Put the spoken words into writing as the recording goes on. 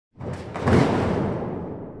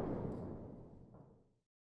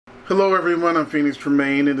Hello everyone, I'm Phoenix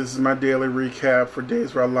Tremayne, and this is my daily recap for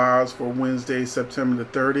Days of Our Lives for Wednesday, September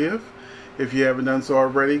the 30th. If you haven't done so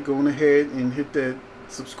already, go on ahead and hit that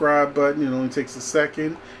subscribe button. It only takes a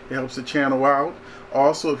second. It helps the channel out.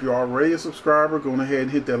 Also, if you're already a subscriber, go on ahead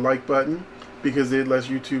and hit that like button because it lets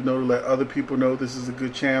YouTube know to let other people know this is a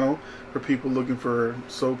good channel for people looking for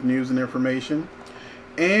soap news and information.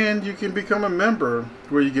 And you can become a member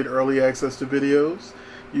where you get early access to videos.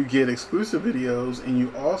 You get exclusive videos, and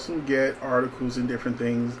you also get articles and different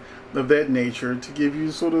things of that nature to give you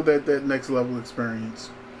sort of that next level experience.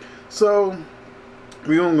 So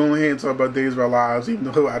we're going to go ahead and talk about Days of Our Lives, even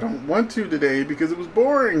though I don't want to today because it was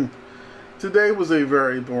boring. Today was a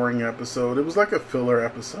very boring episode. It was like a filler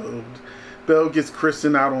episode. Belle gets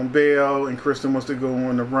Kristen out on bail, and Kristen wants to go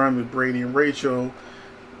on the run with Brady and Rachel.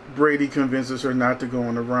 Brady convinces her not to go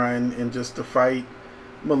on the run and just to fight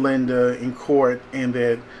Melinda in court, and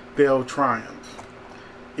that they'll triumph,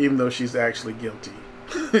 even though she's actually guilty.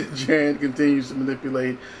 Jan continues to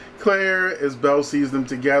manipulate Claire as Belle sees them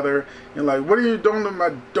together and like, what are you doing to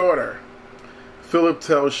my daughter? Philip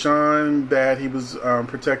tells Sean that he was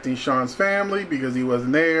protecting Sean's family because he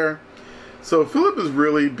wasn't there. So Philip is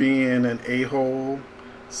really being an a-hole.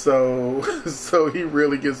 So he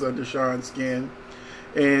really gets under Sean's skin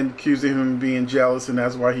and accusing him of being jealous, and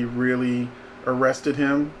that's why he really arrested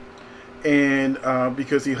him, and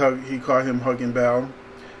because he caught him hugging Belle.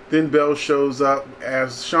 Then Belle shows up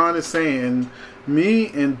as Sean is saying, me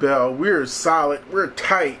and Belle, we're solid, we're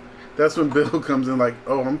tight. That's when Bill comes in like,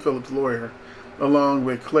 oh, I'm Philip's lawyer, along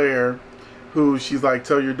with Claire, who she's like,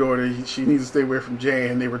 tell your daughter she needs to stay away from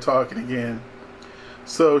Jan. They were talking again.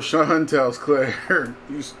 So Sean tells Claire,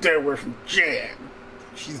 you stay away from Jan,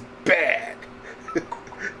 she's bad.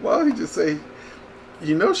 Why don't he just say,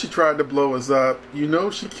 you know she tried to blow us up. You know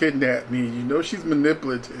she kidnapped me. You know she's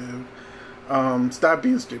manipulative. Stop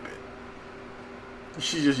being stupid.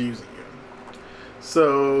 She's just using you.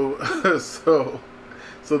 So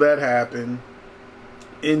that happened.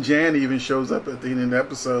 And Jan even shows up at the end of the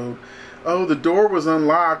episode. Oh, the door was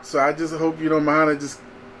unlocked, so I just hope you don't mind. I just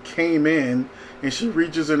came in. And she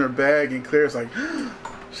reaches in her bag, and Claire's like,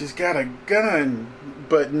 she's got a gun.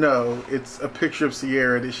 But no, it's a picture of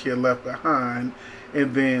Sierra that she had left behind.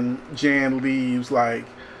 And then Jan leaves like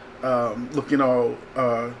looking all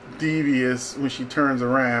devious when she turns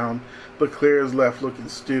around. But Claire's left looking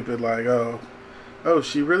stupid like, oh,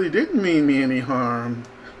 she really didn't mean me any harm.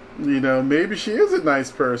 You know, maybe she is a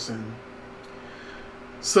nice person.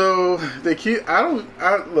 So they keep, I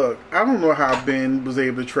don't know how Ben was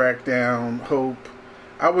able to track down Hope.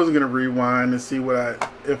 I wasn't gonna rewind and see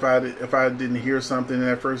if I didn't hear something in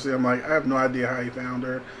that first day. I'm like, I have no idea how he found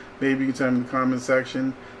her. Maybe you can tell me in the comment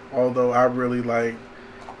section. Although I really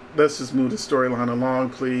let's just move the storyline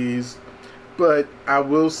along, please. But I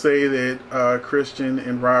will say that Christian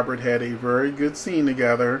and Robert had a very good scene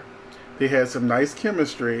together. They had some nice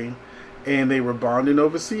chemistry, and they were bonding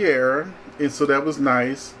over Sierra, and so that was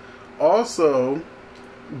nice. Also,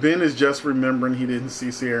 Ben is just remembering he didn't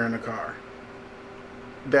see Sierra in the car.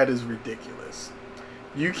 That is ridiculous.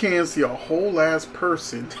 You can't see a whole ass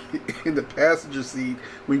person in the passenger seat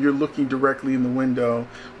when you're looking directly in the window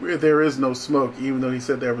where there is no smoke, even though he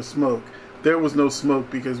said there was smoke. There was no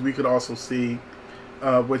smoke because we could also see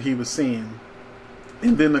what he was seeing.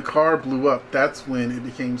 And then the car blew up. That's when it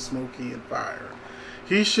became smoky and fire.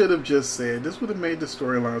 He should have just said, this would have made the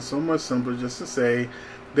storyline so much simpler, just to say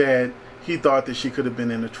that he thought that she could have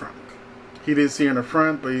been in the trunk. He didn't see her in the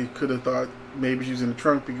front, but he could have thought maybe she was in the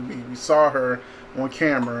trunk because we saw her on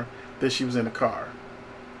camera that she was in the car.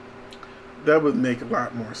 That would make a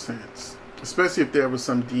lot more sense, especially if there was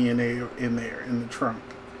some DNA in there in the trunk.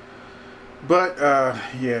 But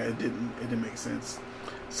yeah, it didn't make sense.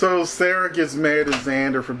 So Sarah gets mad at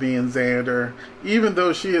Xander for being Xander, even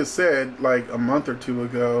though she had said like a month or two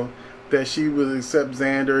ago that she would accept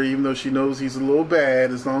Xander, even though she knows he's a little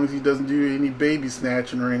bad, as long as he doesn't do any baby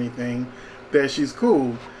snatching or anything, that she's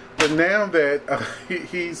cool. But now that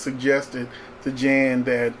he suggested to Jan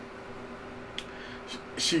that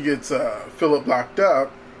she gets Philip locked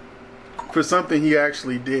up for something he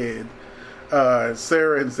actually did,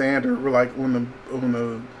 Sarah and Xander were like on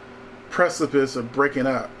the precipice of breaking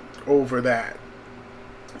up over that.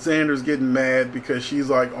 Xander's getting mad because she's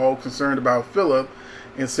like all concerned about Philip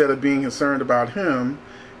instead of being concerned about him,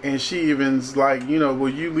 and she even's like, you know,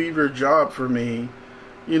 will you leave your job for me?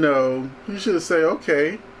 You know, you should have said,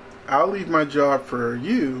 okay, I'll leave my job for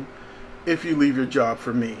you if you leave your job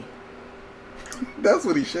for me. That's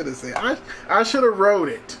what he should have said. I should have wrote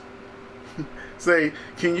it. Say,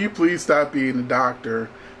 can you please stop being a doctor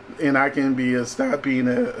and I can stop being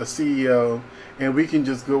a CEO, and we can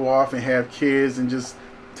just go off and have kids and just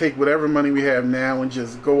take whatever money we have now and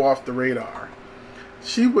just go off the radar.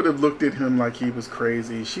 She would have looked at him like he was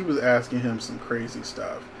crazy. She was asking him some crazy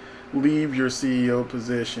stuff. Leave your CEO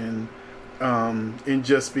position and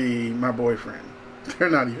just be my boyfriend. They're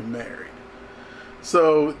not even married.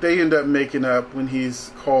 So they end up making up when he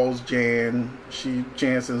calls Jan.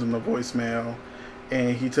 Jan sends him a voicemail,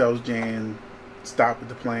 and he tells Jan, stop with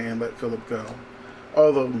the plan, let Philip go.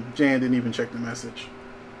 Although Jan didn't even check the message.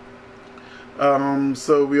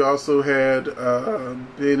 So we also had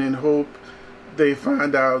Ben and Hope. They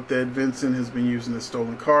find out that Vincent has been using a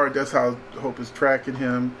stolen card. That's how Hope is tracking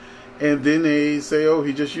him. And then they say, oh,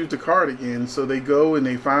 he just used the card again. So they go and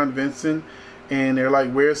they find Vincent, and they're like,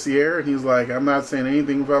 where's Sierra? And he's like, I'm not saying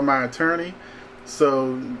anything about my attorney.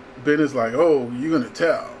 So Ben is like, oh, you're going to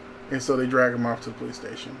tell. And so they drag him off to the police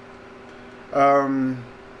station.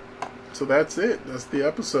 So that's it. That's the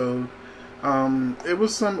episode. It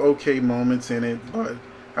was some okay moments in it, but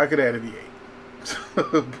I could add a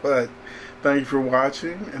V8. But thank you for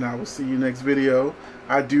watching, and I will see you next video.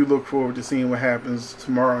 I do look forward to seeing what happens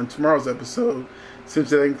tomorrow in tomorrow's episode, since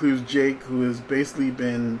that includes Jake, who has basically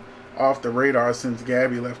been off the radar since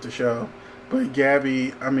Gabby left the show. But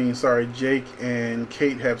Jake and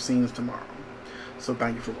Kate have scenes tomorrow. So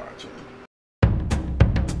thank you for watching.